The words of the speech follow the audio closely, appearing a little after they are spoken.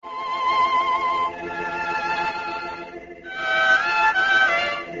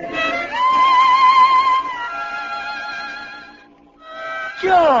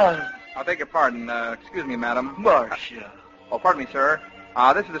John! I beg your pardon. Excuse me, madam. Marcia. Oh, pardon me, sir.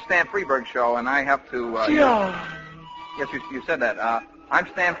 This is the Stan Freberg Show, and I have to... John! Yes, you said that. I'm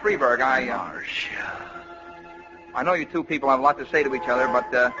Stan Freberg. Marcia. I know you two people have a lot to say to each other,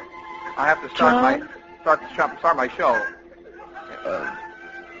 but I have to start my show.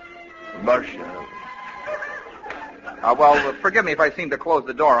 Marcia. Well, forgive me if I seem to close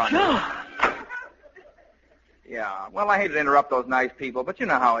the door on you. John! Yeah, well, I hate to interrupt those nice people, but you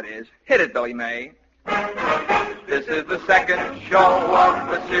know how it is. Hit it, Billy May. This is the second show of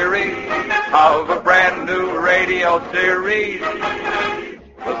the series of a brand new radio series.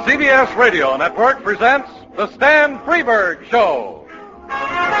 The CBS Radio Network presents The Stan Freberg Show.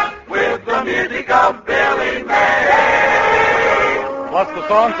 With the music of Billy May. Plus the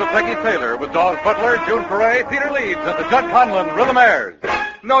songs of Peggy Taylor with Dawes Butler, June Foray, Peter Leeds, and the Judd Conlon Rhythmaires.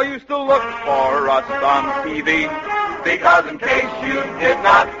 No use to look for us on TV, because in case you did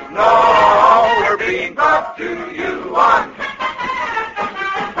not know, we're being brought to you on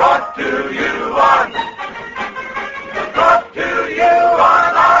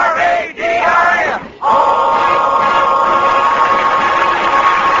R-A-D-I-O.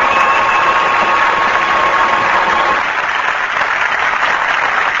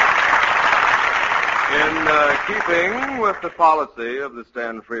 Keeping with the policy of the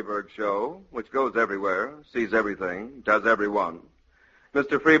Stan Freberg Show, which goes everywhere, sees everything, does everyone,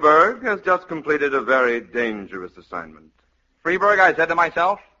 Mr. Freberg has just completed a very dangerous assignment. Freberg, I said to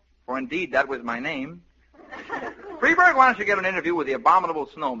myself, for indeed that was my name. Freberg, why don't you get an interview with the abominable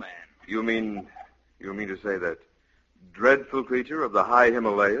snowman? You mean to say that dreadful creature of the high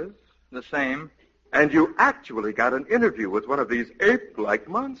Himalayas? The same. And you actually got an interview with one of these ape-like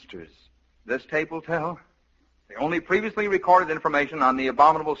monsters. This tape will tell. The only previously recorded information on the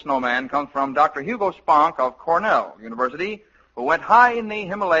abominable snowman comes from Dr. Hugo Sponk of Cornell University, who went high in the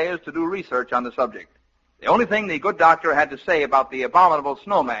Himalayas to do research on the subject. The only thing the good doctor had to say about the abominable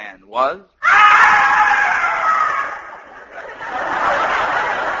snowman was...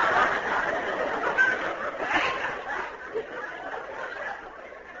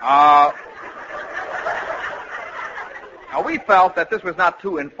 Now, we felt that this was not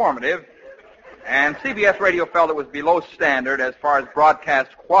too informative, and CBS Radio felt it was below standard as far as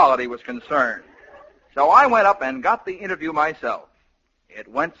broadcast quality was concerned. So I went up and got the interview myself. It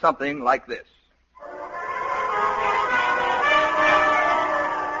went something like this.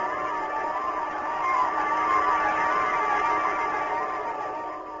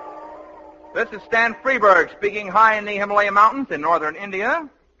 This is Stan Freberg speaking high in the Himalaya Mountains in northern India.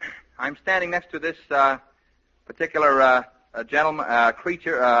 I'm standing next to this particular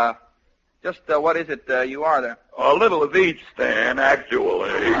creature. What is it you are there? A little of each, Stan,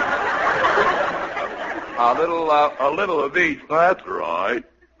 actually. A little of each, that's right.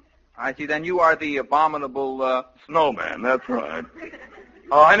 I see. Then you are the abominable... Snowman, that's right.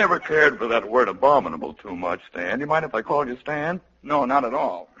 I never cared for that word abominable too much, Stan. You mind if I call you Stan? No, not at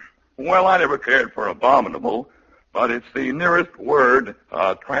all. Well, I never cared for abominable, but it's the nearest word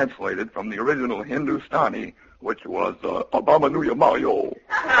translated from the original Hindustani, which was Abomanuya Mayo,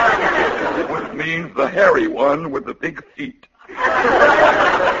 which means the hairy one with the big feet.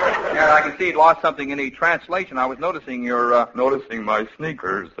 Yeah, I can see it lost something in the translation. I was noticing your... Noticing my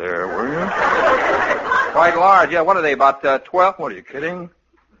sneakers there, were you? Quite large. Yeah, what are they, about 12? What, are you kidding?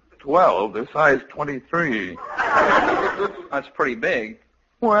 12, they're size 23. That's pretty big.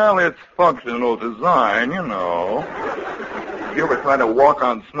 Well, it's functional design, you know. You ever try to walk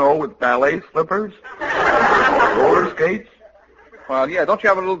on snow with ballet slippers? Roller skates? Well, yeah, don't you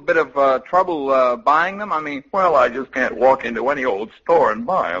have a little bit of trouble buying them? I mean... Well, I just can't walk into any old store and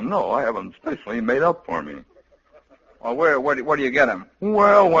buy them. No, I have them specially made up for me. Well, where do you get them?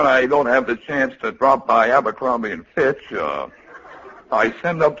 Well, when I don't have the chance to drop by Abercrombie and Fitch, I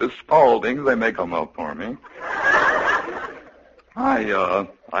send up to Spalding's. They make them up for me. I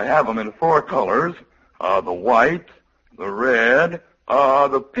have them in 4 colors, the white, the red,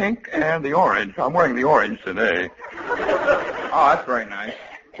 the pink, and the orange. I'm wearing the orange today. Oh, that's very nice.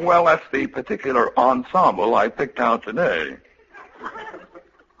 Well, that's the particular ensemble I picked out today.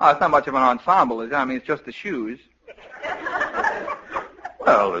 Oh, it's not much of an ensemble, is it? I mean, it's just the shoes.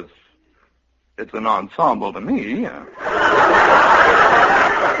 Well, it's an ensemble to me.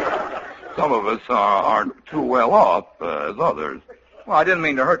 Some of us aren't too well off as others. Well, I didn't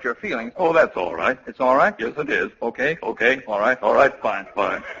mean to hurt your feelings. Oh, that's all right. It's all right? Yes, it is. Okay. All right, fine.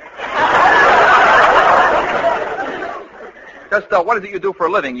 Just, what is it you do for a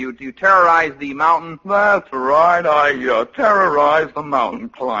living? You terrorize the mountain? That's right. I terrorize the mountain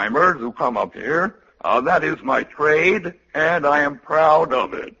climbers who come up here That is my trade, and I am proud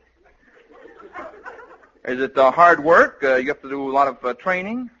of it. Is it hard work? You have to do a lot of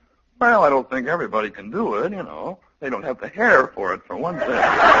training? Well, I don't think everybody can do it, you know. They don't have the hair for it, for one thing.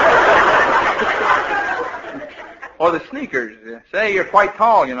 Or the sneakers. Say, you're quite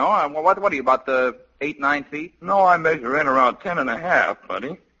tall, you know. What are you, about 8, 9 feet? No, I measure in around 10.5,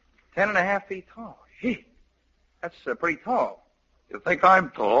 buddy. 10.5 feet tall. Gee, that's pretty tall. You think I'm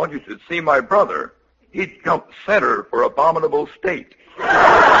tall? You should see my brother. He jumped center for Abominable State.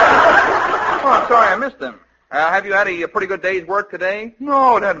 Oh, I'm sorry, I missed him. Have you had a pretty good day's work today?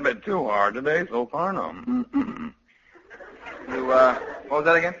 No, it hasn't been too hard today so far, no. What was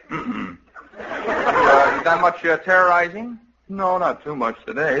that again? You done much terrorizing? No, not too much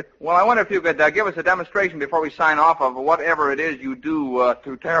today. Well, I wonder if you could give us a demonstration before we sign off of whatever it is you do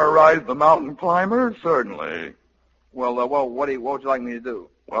to terrorize the mountain climbers? Certainly. Well, what would you like me to do?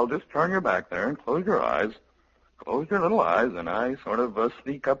 Well, just turn your back there and close your eyes. Close your little eyes, and I sort of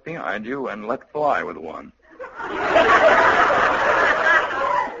sneak up behind you and let fly with one.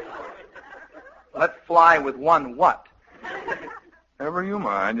 Let fly with one what? Never you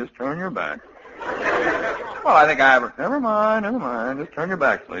mind. Just turn your back. Well, I think I have. Never mind. Just turn your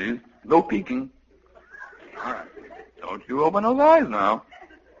back, please. No peeking. All right. Don't you open those eyes now.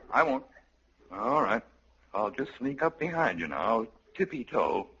 I won't. All right. I'll just sneak up behind you now,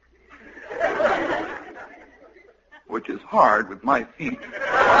 tippy-toe. Which is hard with my feet.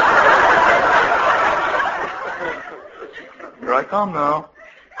 Here I come now.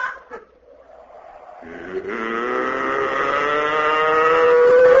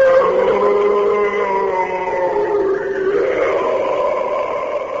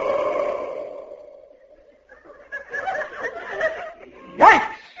 Yikes!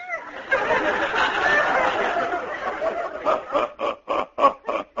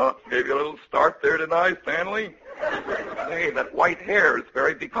 Gave you a little start there tonight, Stanley. Hey, that white hair is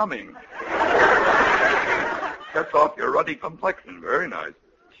very becoming. Sets off your ruddy complexion. Very nice.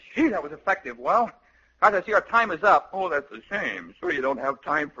 Gee, that was effective. Well, guys, I see our time is up. Oh, that's a shame. Sure you don't have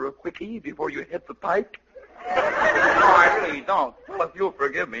time for a quickie before you hit the pike? No, I really don't. Well, if you'll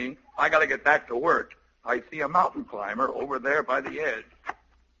forgive me, I got to get back to work. I see a mountain climber over there by the edge.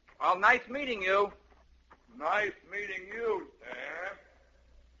 Well, nice meeting you. Nice meeting you, Sam.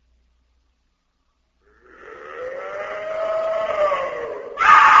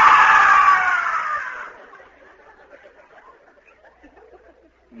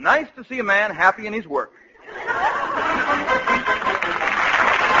 Nice to see a man happy in his work.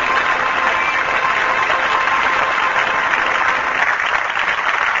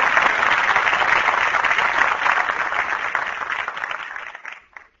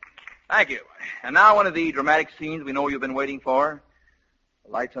 Thank you. And now one of the dramatic scenes we know you've been waiting for.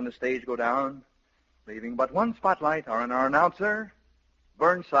 The lights on the stage go down, leaving but one spotlight on our announcer,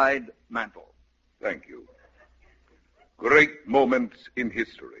 Burnside Mantle. Thank you. Great moments in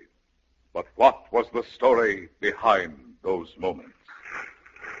history. But what was the story behind those moments?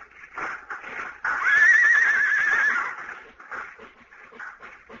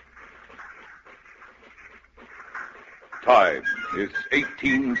 Time is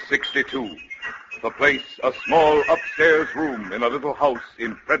 1862. The place, a small upstairs room in a little house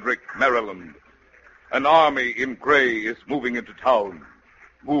in Frederick, Maryland. An army in gray is moving into town.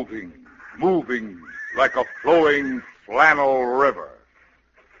 Moving like a flowing flannel river.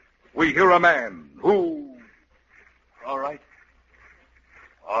 We hear a man who... All right,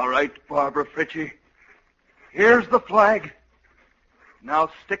 Barbara Fritchie. Here's the flag. Now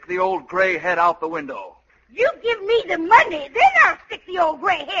stick the old gray head out the window. You give me the money, then I'll stick the old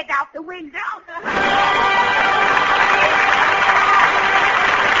gray head out the window.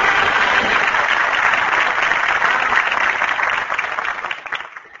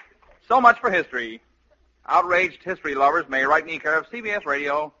 So much for history. Outraged history lovers may write me care of CBS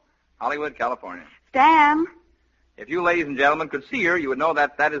Radio, Hollywood, California. Stan. If you ladies and gentlemen could see her, you would know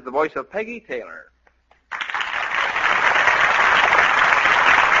that that is the voice of Peggy Taylor.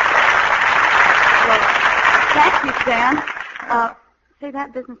 Thank you, Stan. Say,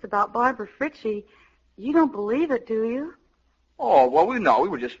 that business about Barbara Fritchie, you don't believe it, do you? Oh, well, we know. We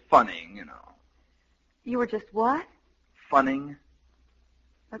were just funning, you know. You were just what? Funning.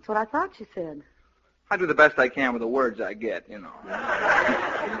 That's what I thought you said. I do the best I can with the words I get, you know.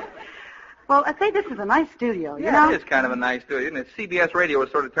 Well, I say this is a nice studio, you know? Yeah, it is kind of a nice studio, isn't it? CBS Radio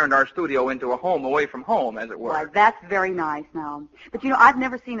has sort of turned our studio into a home away from home, as it were. Why, that's very nice now. But, you know, I've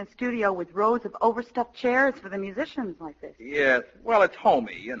never seen a studio with rows of overstuffed chairs for the musicians like this. Yes. Well, it's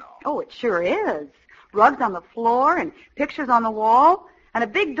homey, you know. Oh, it sure is. Rugs on the floor and pictures on the wall. and a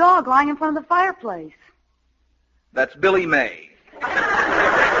big dog lying in front of the fireplace. That's Billy May.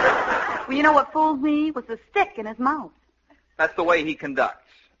 Well, you know what fooled me was the stick in his mouth. That's the way he conducts.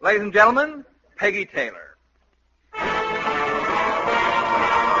 Ladies and gentlemen, Peggy Taylor. From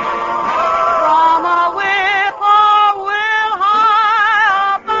a whippoorwill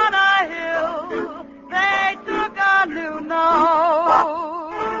high up on a hill, they took a new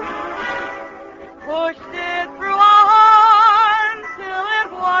nose, pushed it through a horn till it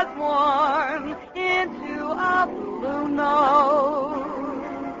was worn into a blue nose.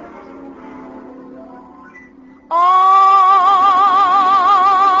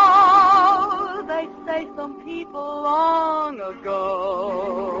 Oh, they say some people long ago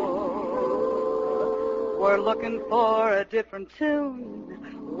were looking for a different tune,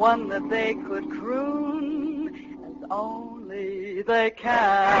 one that they could croon as only they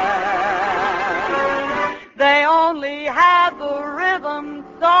can. They only had the rhythm,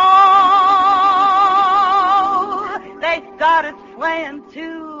 so they started swaying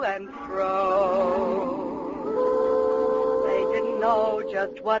to and fro. They didn't know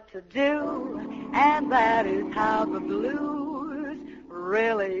just what to do, and that is how the blues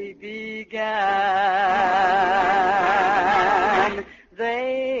really began.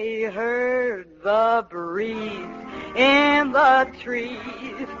 They heard the breeze in the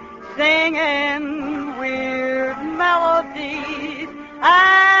trees singing weird melodies,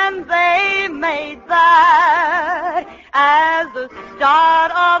 and they made that as the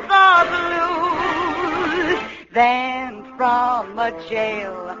start of the blues. Then from a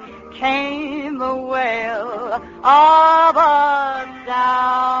jail came the wail of a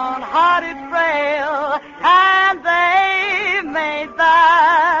downhearted frail, and they made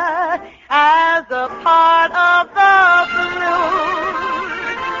that as a part of the blues.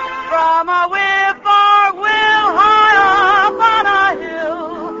 From a whippoorwill high up on a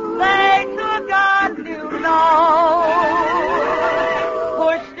hill, they took a new nose,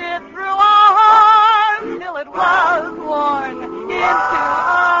 pushed it through a horn till it was worn into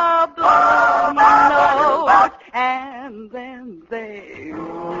a blue nose, and then they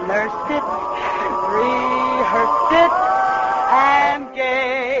nursed it, rehearsed it, and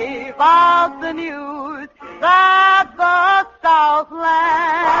gave out the news that the Southland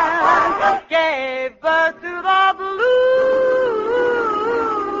gave birth to the blues.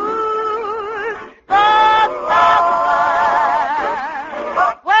 The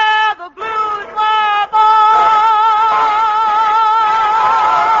Southland, where the blues were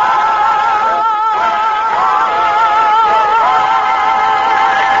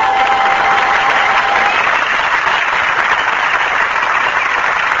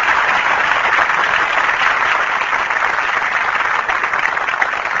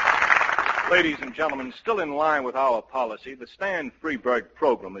Ladies and gentlemen, still in line with our policy, the Stan Freberg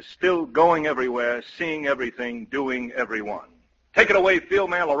program is still going everywhere, seeing everything, doing everyone. Take it away,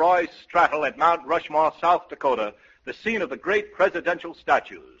 Fieldman Leroy Strattle at Mount Rushmore, South Dakota, the scene of the great presidential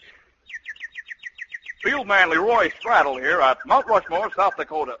statues. Fieldman Leroy Strattle here at Mount Rushmore, South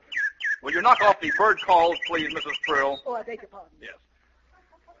Dakota. Will you knock off the bird calls, please, Mrs. Prill? Oh, I beg your pardon. Yes.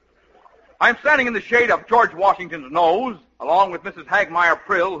 I'm standing in the shade of George Washington's nose, along with Mrs. Hagmeyer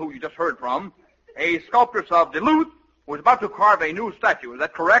Prill, who you just heard from, a sculptress of Duluth, who is about to carve a new statue. Is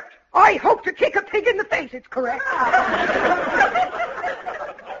that correct? I hope to kick a pig in the face. It's correct.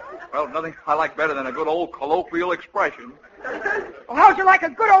 Well, nothing I like better than a good old colloquial expression. Well, how'd you like a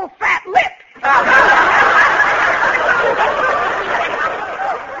good old fat lip?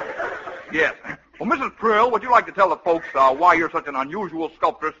 Yes. Well, Mrs. Prill, would you like to tell the folks why you're such an unusual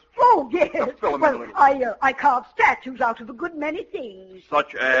sculptress? Oh, yes. Fill 'em in a Well, little. I carve statues out of a good many things.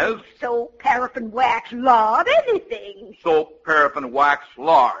 Such as Soap, paraffin, wax, lard, anything. soap, paraffin, wax,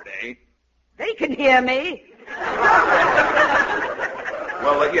 lard, eh? They can hear me.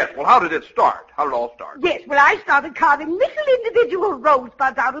 Well, yes. Well, how did it start? How did it all start? Yes, well, I started carving little individual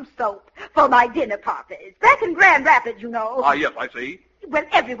rosebuds out of soap for my dinner parties. Back in Grand Rapids, you know. Yes, I see. Well,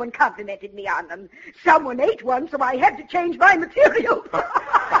 everyone complimented me on them. Someone ate one, so I had to change my material.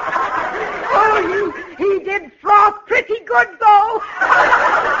 Oh, he did froth pretty good, though.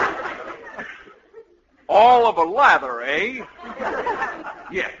 All of a lather, eh?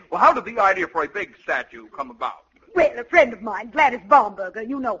 Yes. Well, how did the idea for a big statue come about? Well, a friend of mine, Gladys Baumberger,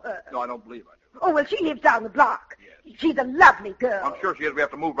 you know her. No, I don't believe I do. Oh, well, she lives down the block. Yes. She's a lovely girl. I'm sure she is. We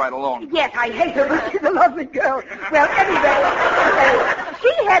have to move right along. Yes, I hate her, but she's a lovely girl. Well, anyway,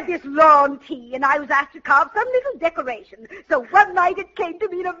 she had this lawn tea, and I was asked to carve some little decoration. So one night it came to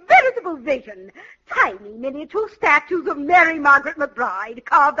me in a veritable vision. Tiny miniature statues of Mary Margaret McBride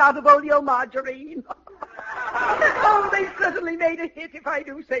carved out of oleomargarine. Oh, they certainly made a hit, if I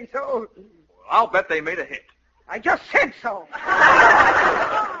do say so. I'll bet they made a hit. I just said so.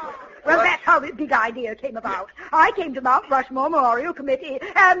 Well, that's how the big idea came about. I came to Mount Rushmore Memorial Committee,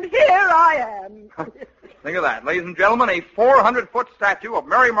 and here I am. Think of that. Ladies and gentlemen, a 400-foot statue of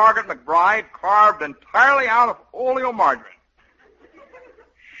Mary Margaret McBride carved entirely out of oleomargarine.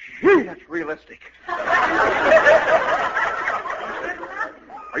 Gee, that's realistic.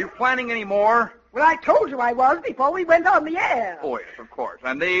 Are you planning any more? Well, I told you I was before we went on the air. Oh, yes, of course.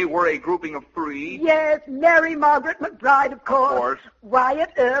 And they were a grouping of 3. Yes, Mary Margaret McBride, of course. Of course.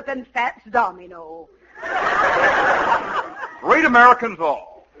 Wyatt Earp and Fats Domino. Great Americans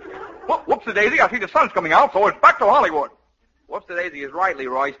all. Whoops-a-daisy, I see the sun's coming out, so it's back to Hollywood. Whoops-a-daisy is right,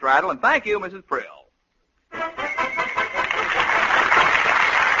 Leroy Straddle, and thank you, Mrs. Prill.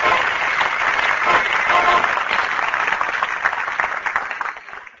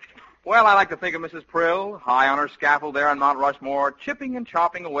 Well, I like to think of Mrs. Prill, high on her scaffold there on Mount Rushmore, chipping and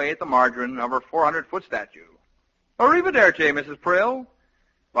chopping away at the margarine of her 400-foot statue. Arrivederci, Mrs. Prill.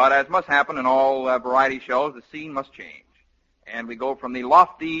 But as must happen in all variety shows, the scene must change. And we go from the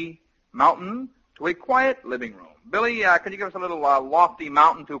lofty mountain to a quiet living room. Billy, could you give us a little lofty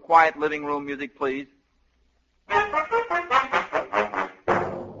mountain to quiet living room music, please?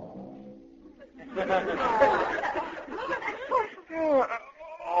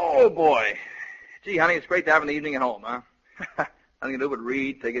 Oh, boy. Gee, honey, it's great to have an evening at home, huh? Nothing to do but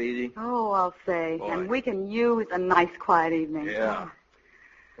read, take it easy. Oh, I'll say. Boy. And we can use a nice, quiet evening. Yeah.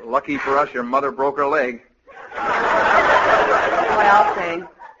 Lucky for us, your mother broke her leg. Boy, I'll say.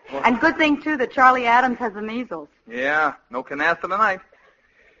 And good thing, too, that Charlie Adams has the measles. Yeah, no canasta tonight.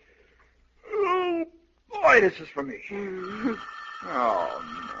 Oh, boy, this is for me. Mm-hmm. Oh,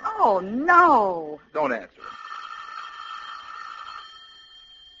 no. Oh, no. Don't answer.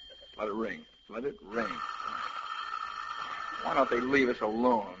 Let it ring. Let it ring. Why don't they leave us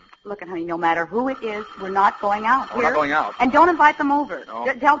alone? Look, honey, no matter who it is, we're not going out. We're not going out. And don't invite them over. No.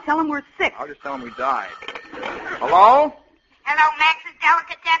 Tell them we're sick. I'll just tell them we died. Hello? Hello, Max's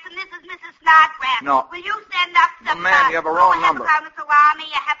Delicatessen. This is Mrs. Snodgrass. No. Will you send up some... Ma'am, you have a wrong number. A half a pound of salami,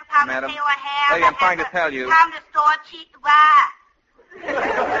 a half a pound Madam. of Taylor ham. Lady, I'm trying to tell you. A pound of store cheese. Why?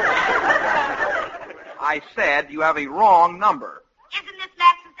 I said you have a wrong number. Isn't this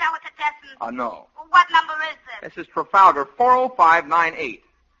Max's Delicatessen? No. Well, what number is this? This is Trafalgar 40598.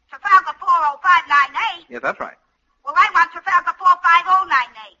 Trafalgar 40598? Yes, that's right. Well, I want Trafalgar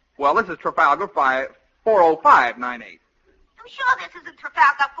 45098. Well, this is Trafalgar 40598. You sure this isn't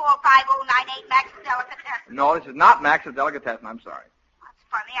Trafalgar 45098, Max's Delicatessen? No, this is not Max's Delicatessen. I'm sorry. That's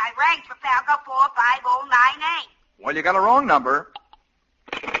funny. I rang Trafalgar 45098. Well, you got a wrong number.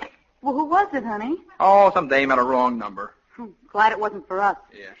 Well, who was it, honey? Oh, some dame had a wrong number. Glad it wasn't for us.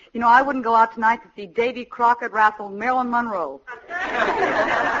 Yeah. You know, I wouldn't go out tonight to see Davy Crockett wrestle Marilyn Monroe. Gee,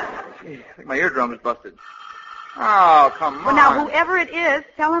 I think my eardrum is busted. Oh, come on. Well, now, whoever it is,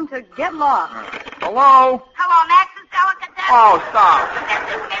 tell him to get lost. Hello? Hello, Max's Delicatessen. Oh, stop. This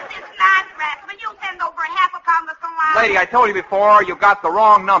is Mrs. Snodgrass. Will you send over a half a pound of salami? Lady, I told you before, you got the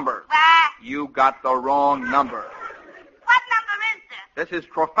wrong number. What? You got the wrong number. What number is this? This is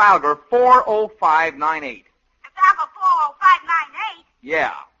Trafalgar 40598. Trafalgar 40598?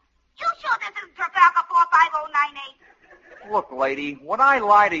 Yeah. You sure this is Trafalgar 45098? Look, lady, would I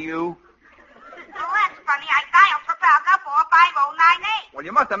lie to you? Oh, that's funny. I dialed Trafalgar 45098. Well,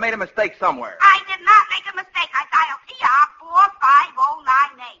 you must have made a mistake somewhere. I did not make a mistake. I dialed TR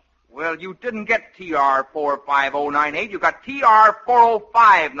 45098. Well, you didn't get TR 45098. You got TR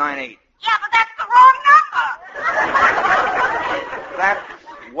 40598. Yeah, but that's the wrong number. That's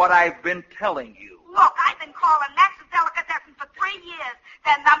what I've been telling you. Look, I've been calling Max's Delicatessen for 3 years.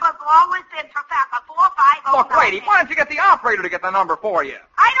 Their number's always been Trafalgar 45098. Look, lady, why don't you get the operator to get the number for you?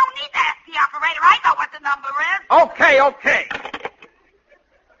 I don't need to ask the operator. I know what the number is. Okay.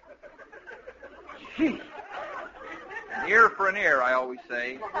 Gee. An ear for an ear, I always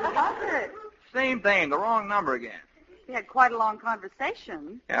say. Who was it? Same thing, the wrong number again. We had quite a long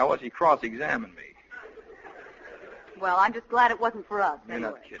conversation. Yeah, well, she cross-examined me. Well, I'm just glad it wasn't for us. You're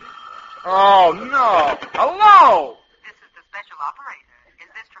anyway. not kidding. Oh, no. Hello? This is the special operator. Is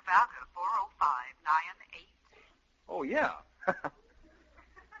this Trafalgar 40598? Oh, yeah.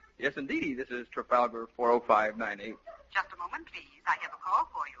 Yes, indeed. This is Trafalgar 40598. Just a moment, please. I have a call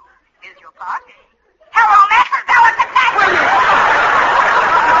for you. Is your party? Hello, Max's Delicatessen.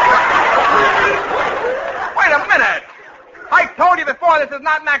 Wait a minute. I told you before this is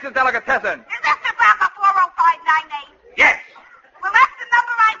not Max's Delicatessen. Is this Trafalgar 40598? Yes. Well, that's the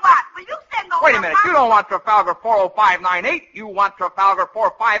number I want. Will you send over... Wait a minute. You don't want Trafalgar 40598. You want Trafalgar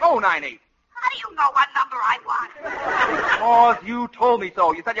 45098. I do you know what number I want? Because you told me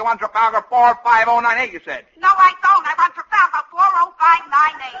so. You said you want Trafalgar 45098, you said. No, I don't. I want Trafalgar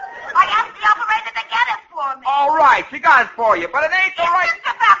 40598. I asked the operator to get it for me. All right, she got it for you, but it ain't the right... Is this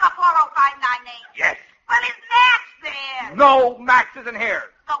Trafalgar 40598? Yes. Well, is Max there? No, Max isn't here.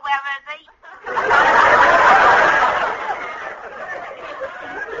 So where is he?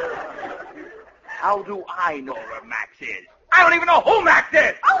 How do I know where Max is? I don't even know who Max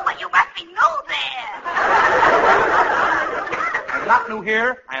is! Oh, well, you must be new there. I'm not new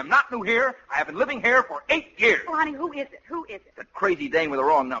here. I am not new here. I have been living here for 8 years. Oh, honey, who is it? Who is it? The crazy dame with the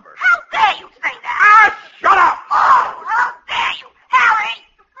wrong number. How dare you say that? Ah, shut up! Oh, how dare you? Harry!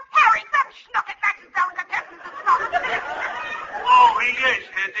 Harry, that schnook at Max's Delicatessens is not. Oh, he is,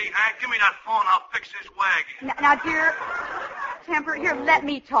 is he, huh? Give me that phone. I'll fix his wagon. Now, dear Temper, here, let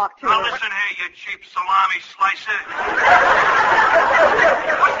me talk to Now, her. listen here, you cheap salami slicer.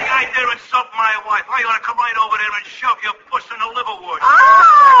 What's the idea of insulting my wife? I ought to come right over there and shove your puss in the liverwood.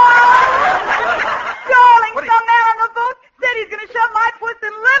 Darling, some man on the boat said he's going to shove my puss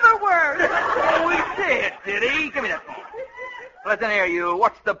in liverwort. Oh, he did he? Give me that phone. Listen here, you.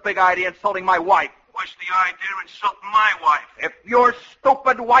 What's the big idea insulting my wife? What's the idea of insulting my wife? If your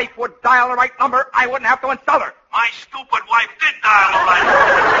stupid wife would dial the right number, I wouldn't have to insult her. My stupid wife did dial the right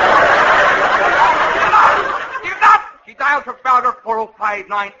number. You not! She dialed Trafalgar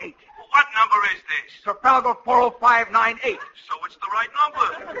 40598. What number is this? Trafalgar 40598. So it's the right number.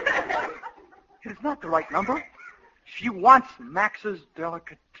 It is not the right number. She wants Max's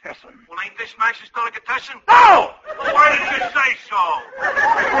Delicatessen. Well, ain't this Max's Delicatessen? No! Well, why did you say so?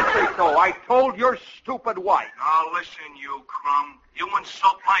 I didn't say so. I told your stupid wife. Now, listen, you crumb. You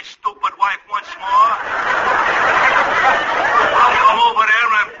insult my stupid wife once more, I'll come over there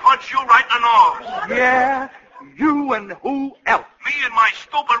and punch you right in the nose. Yeah? You and who else? Me and my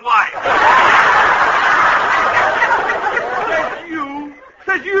stupid wife.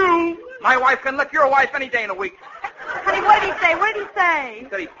 Says you. My wife can lick your wife any day in a week. Honey, what did he say? What did he say? He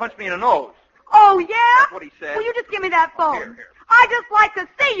said he punched me in the nose. Oh, yeah? That's what he said. Will you just give me that phone? Here. I'd just like to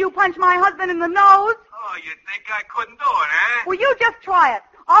see you punch my husband in the nose. Oh, you think I couldn't do it, eh? Well, you just try it.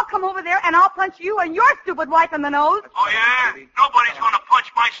 I'll come over there and I'll punch you and your stupid wife in the nose. Oh, yeah? Nobody's going to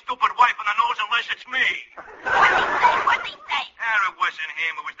punch my stupid wife in the nose unless it's me. What'd he say? It wasn't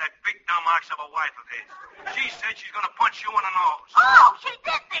him. It was that big dumb ox of a wife of his. She said she's going to punch you in the nose. Oh, she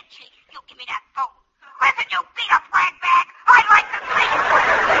did she? You give me that phone. Listen, you beat-up ragtag. I'd like to see you.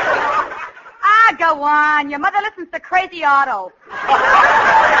 Go on. Your mother listens to Crazy Otto.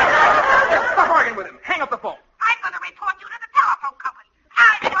 Stop arguing with him. Hang up the phone. I'm going to report you to the telephone company.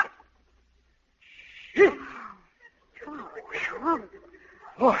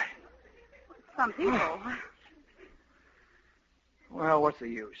 Boy. Some people. Well, what's the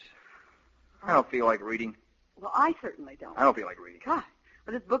use? I don't feel like reading. Well, I certainly don't. I don't feel like reading. God,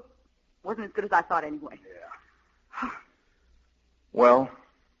 but this book wasn't as good as I thought anyway. Yeah. Well?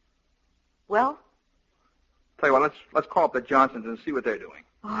 Well? Tell you what, let's call up the Johnsons and see what they're doing.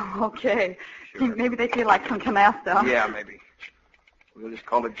 Oh, okay. Sure. Maybe they feel like some canasta. Yeah, maybe. We'll just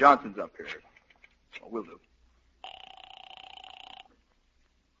call the Johnsons up here. That's what we'll do.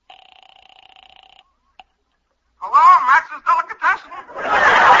 Hello, Max's Delicatessen?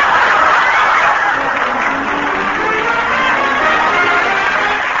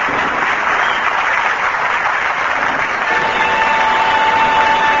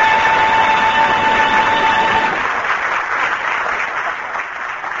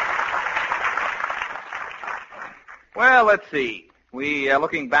 Well, let's see. We,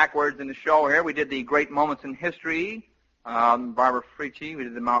 looking backwards in the show here, we did the great moments in history. Barbara Frietchie. We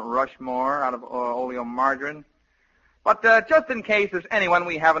did the Mount Rushmore out of oleomargarine. But just in case there's anyone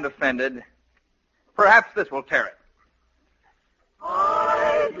we haven't offended, perhaps this will tear it.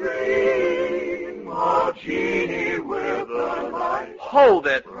 I dream of Jeannie with the light Hold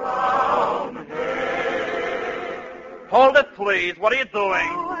it. brown hair. Hold it, please. What are you doing?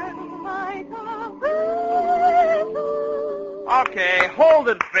 Okay, hold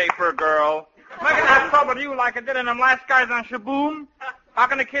it, vapor girl. Am I going to have trouble with you like I did in them last guys on Shaboom? How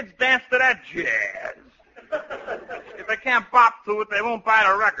can the kids dance to that jazz? If they can't bop to it, they won't buy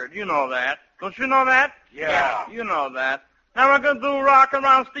the record. You know that. Don't you know that? Yeah. You know that. Now we're going to do rock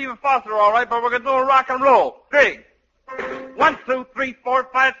around Stephen Foster, all right, but we're going to do rock and roll. Big. 1, 2, 3, 4,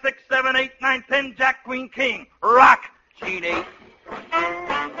 5, 6, 7, 8, 9, 10, Jack, Queen, King. Rock. Jeannie.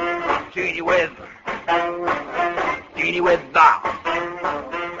 Jeannie with the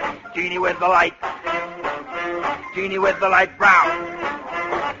light. Jeannie with the light brown.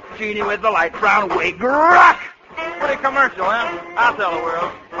 Jeannie with the light brown wig. Rock! Pretty commercial, huh? I'll tell the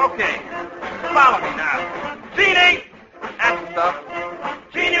world. Okay. follow me now. Jeannie! That's the stuff.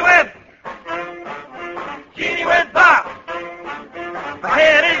 Jeannie with! Jeannie with Bob! Her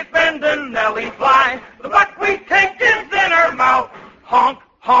head is bending, Nellie fly. The buckwheat cake is in her mouth. Honk,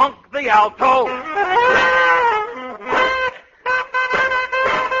 honk the alto.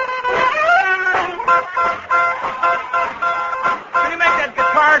 Can you make that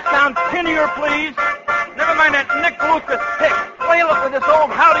guitar sound tinnier, please? Never mind that Nick Lucas pick. Play look with this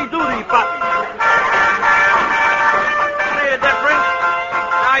old howdy-doody button. See the difference?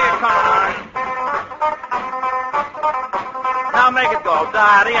 Now you're coming on. Now make it go.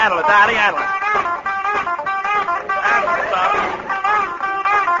 Daddy Adler, Daddy Adler. That's the stuff.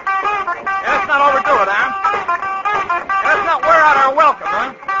 Yeah, let's not overdo it, huh? Let's not wear out our welcome,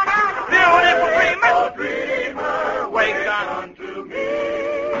 huh? Beautiful dreamer, wake unto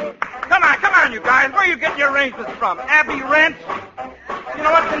me. Come on, you guys. Where are you getting your arrangements from? Abbey Rents? You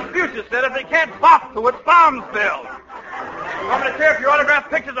know what Confucius said? If they can't bop to it, bombs build. Want me to tear up your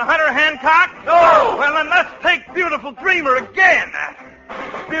autographed pictures of Hunter Hancock? No! Well, then let's take Beautiful Dreamer again.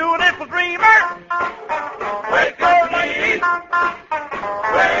 Beautiful Dreamer! Wake your ladies!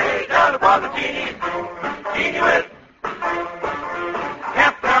 Way down upon the genie. Genie with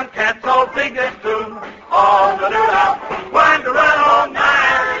Captain Cat's all big as tune. All the do-da. Going to run all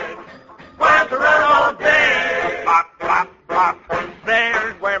night. Going to run all day. Bop, bop, bop.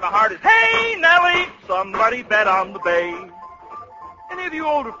 There's where my heart is. Hey, Nellie! Somebody bet on the bay. Any of you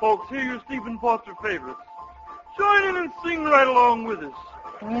older folks, hear your Stephen Foster favorites. Join in and sing right along with us,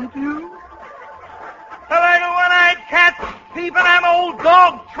 won't you? I like a one-eyed cat peeping at old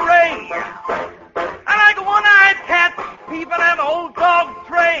dog Tray. I like a one-eyed cat peeping at old dog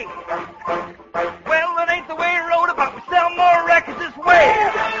Tray. Well, it ain't the way he wrote it, but we sell more records this way.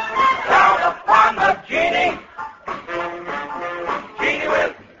 Down upon the genie. Genie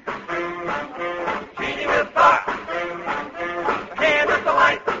with thought. Hand with the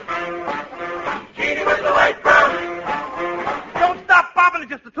light. Genie with the light brown. Don't stop bobbing,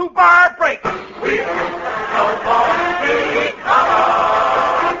 it's just a 2-bar break. We no more to come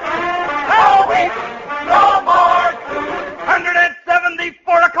on. Oh, we no more to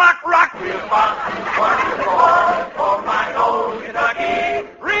 174 o'clock rock. We'll bob for my old Kentucky.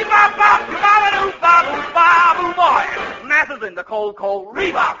 Rebop-bop, babadoo-baboo-baboo boy. Masses in the cold, cold.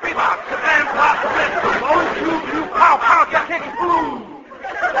 Rebop, rebop, and pop. Oh, you, pow, pow, just kick it. Ooh.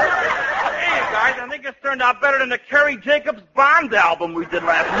 Hey, guys, I think it's turned out better than the Kerry Jacobs Bond album we did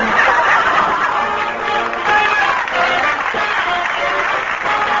last week.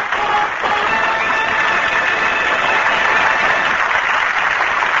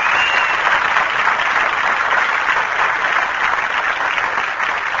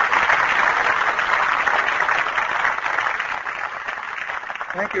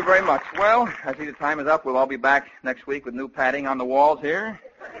 Thank you very much. Well, I see the time is up. We'll all be back next week with new padding on the walls here.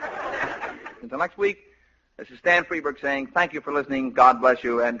 Until next week, this is Stan Freeberg saying thank you for listening. God bless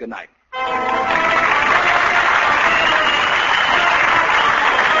you, and good night.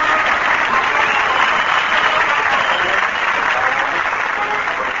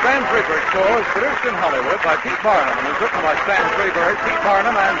 Stan Freeberg Show is produced in Hollywood by Pete Barnum and is written by Stan Freeberg, Pete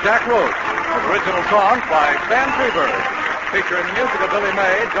Barnum, and Jack Roach. With original songs by Stan Freeberg. Featuring the music of Billy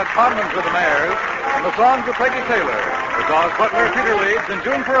May, Judd Conlon's with the Mares, and the songs of Peggy Taylor. With Oz Butler, Peter Leeds, and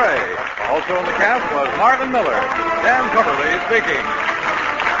June Foray. Also in the cast was Marvin Miller. Dan Coverly speaking.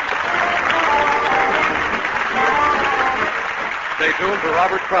 Stay tuned for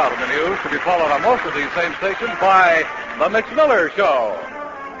Robert Trout in the news, to be followed on most of these same stations by The Mitch Miller Show.